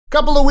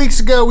Couple of weeks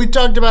ago, we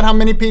talked about how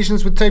many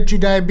patients with type 2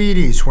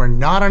 diabetes who are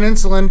not on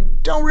insulin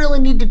don't really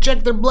need to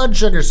check their blood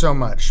sugar so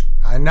much.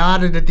 I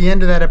nodded at the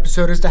end of that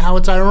episode as to how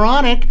it's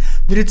ironic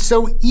that it's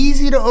so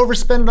easy to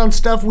overspend on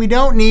stuff we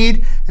don't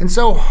need and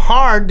so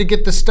hard to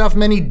get the stuff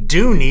many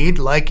do need,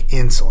 like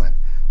insulin.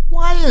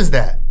 Why is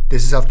that?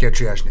 This is Healthcare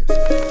Triage News.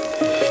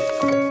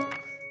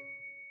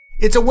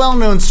 It's a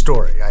well-known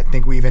story, I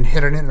think we even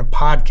hit on it in a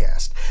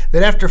podcast,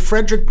 that after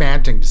Frederick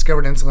Banting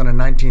discovered insulin in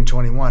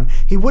 1921,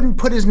 he wouldn't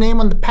put his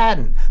name on the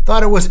patent,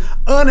 thought it was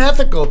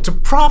unethical to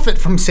profit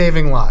from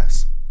saving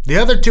lives. The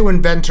other two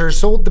inventors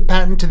sold the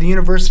patent to the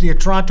University of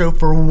Toronto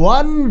for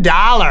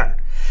 $1.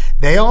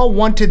 They all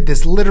wanted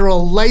this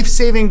literal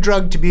life-saving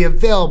drug to be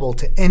available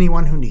to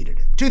anyone who needed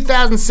it.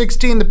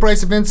 2016, the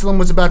price of insulin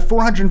was about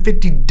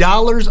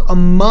 $450 a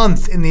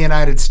month in the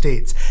United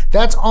States.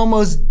 That's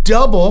almost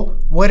double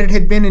what it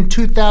had been in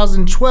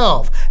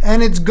 2012,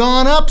 and it's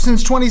gone up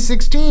since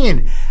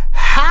 2016.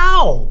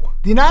 How?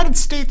 The United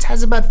States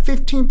has about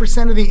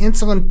 15% of the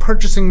insulin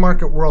purchasing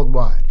market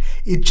worldwide.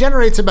 It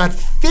generates about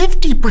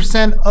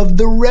 50% of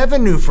the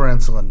revenue for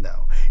insulin,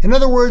 though. In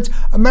other words,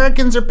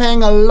 Americans are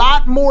paying a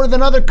lot more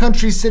than other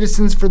countries'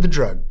 citizens for the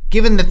drug.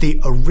 Given that the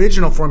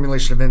original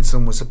formulation of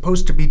insulin was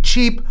supposed to be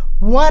cheap,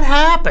 what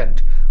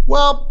happened?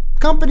 Well,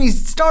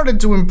 companies started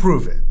to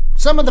improve it.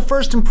 Some of the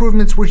first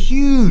improvements were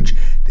huge.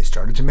 They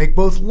started to make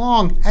both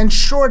long and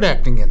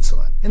short-acting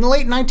insulin. In the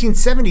late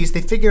 1970s, they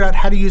figured out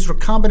how to use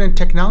recombinant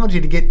technology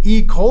to get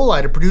E.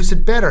 coli to produce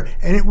it better,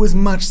 and it was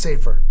much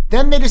safer.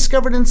 Then they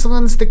discovered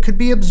insulins that could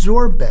be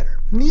absorbed better.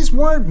 And these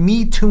weren't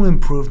Me Too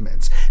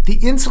improvements. The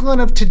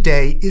insulin of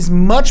today is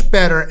much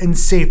better and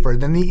safer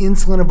than the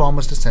insulin of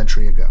almost a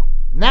century ago.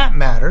 And that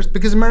matters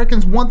because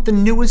Americans want the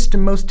newest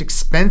and most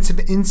expensive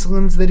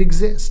insulins that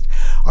exist.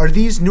 Are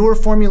these newer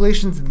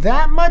formulations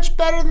that much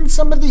better than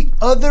some of the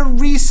other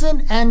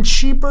recent and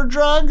cheaper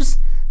drugs?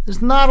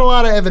 There's not a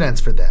lot of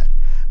evidence for that.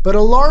 But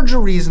a larger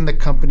reason that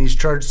companies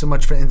charge so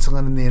much for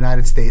insulin in the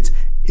United States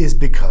is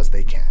because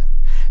they can.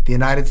 The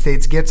United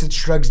States gets its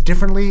drugs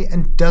differently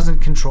and doesn't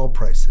control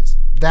prices.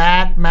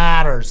 That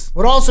matters.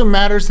 What also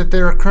matters is that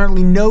there are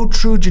currently no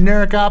true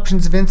generic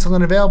options of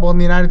insulin available in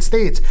the United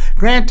States.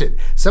 Granted,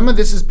 some of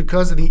this is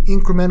because of the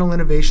incremental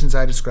innovations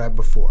I described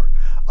before.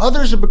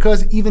 Others are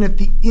because even if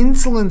the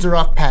insulins are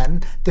off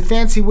patent, the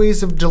fancy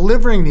ways of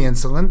delivering the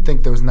insulin,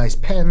 think those nice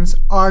pens,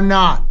 are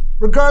not.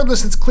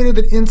 Regardless, it's clear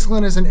that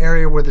insulin is an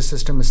area where the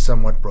system is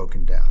somewhat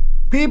broken down.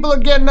 People are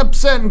getting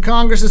upset and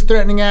Congress is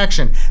threatening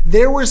action.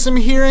 There were some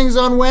hearings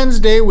on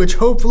Wednesday, which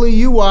hopefully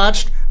you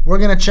watched. We're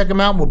going to check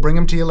them out and we'll bring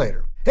them to you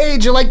later. Hey,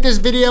 did you like this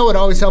video? It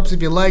always helps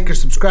if you like or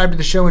subscribe to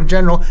the show in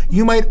general.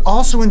 You might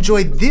also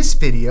enjoy this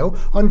video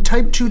on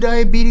type 2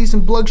 diabetes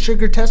and blood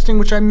sugar testing,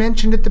 which I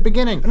mentioned at the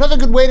beginning. Another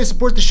good way to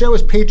support the show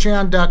is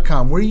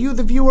patreon.com, where you,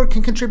 the viewer,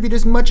 can contribute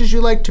as much as you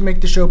like to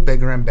make the show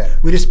bigger and better.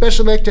 We'd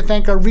especially like to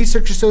thank our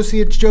research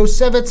associate, Joe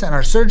Sevitz, and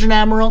our Surgeon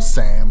Admiral,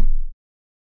 Sam.